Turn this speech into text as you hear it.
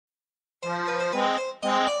first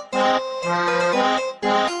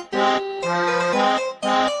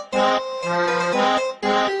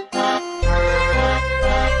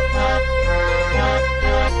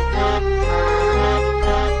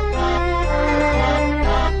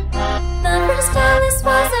Alice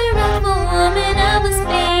was a wrathful woman of a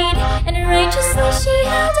spade, and righteously she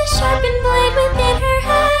held a sharpened blade within her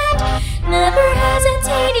hand, never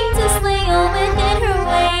hesitating to slay all within her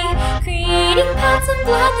way, creating paths of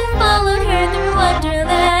blood that followed her through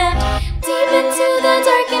wonderland. Deep into the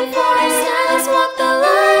darkened forest Alice walked the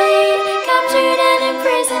line, captured and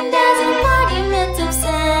imprisoned as embodiment of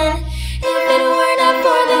sin. If it were not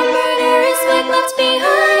for the murderous wife left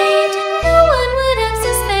behind, no one would have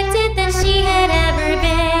suspected that she had ever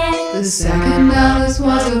been. The second Alice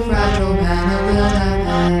was a fragile man of the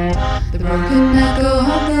diamond, the broken echo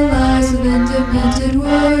of the lies within demented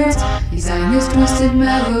words. He sang his twisted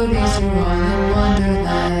melodies through all in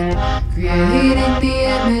wonderland, creating the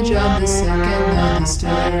image of the second man he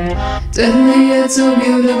stood. Deadly yet so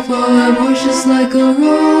beautiful, abortious like a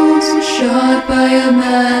rose, shot by a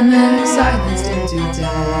madman, silenced him to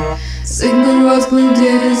death. Single rose bloomed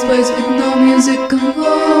in his place with no music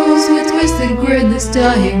composed, with twisted grin this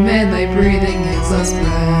dying man lay breathing his last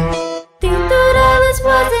breath. They thought Alice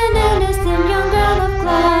was an innocent young girl of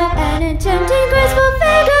club, an enchanting graceful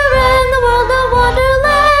figure in the world of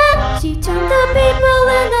wonderland. She turned the people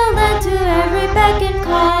in the land to every beck and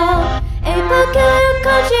call, a peculiar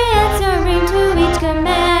country answering to each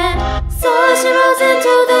command. So she rose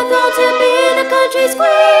into the throne to be the country's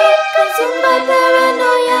queen, consumed by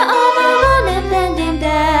paranoia of her own impending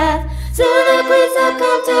death. So the queen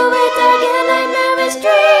succumbed to a dark and nightmarish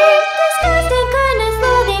dream.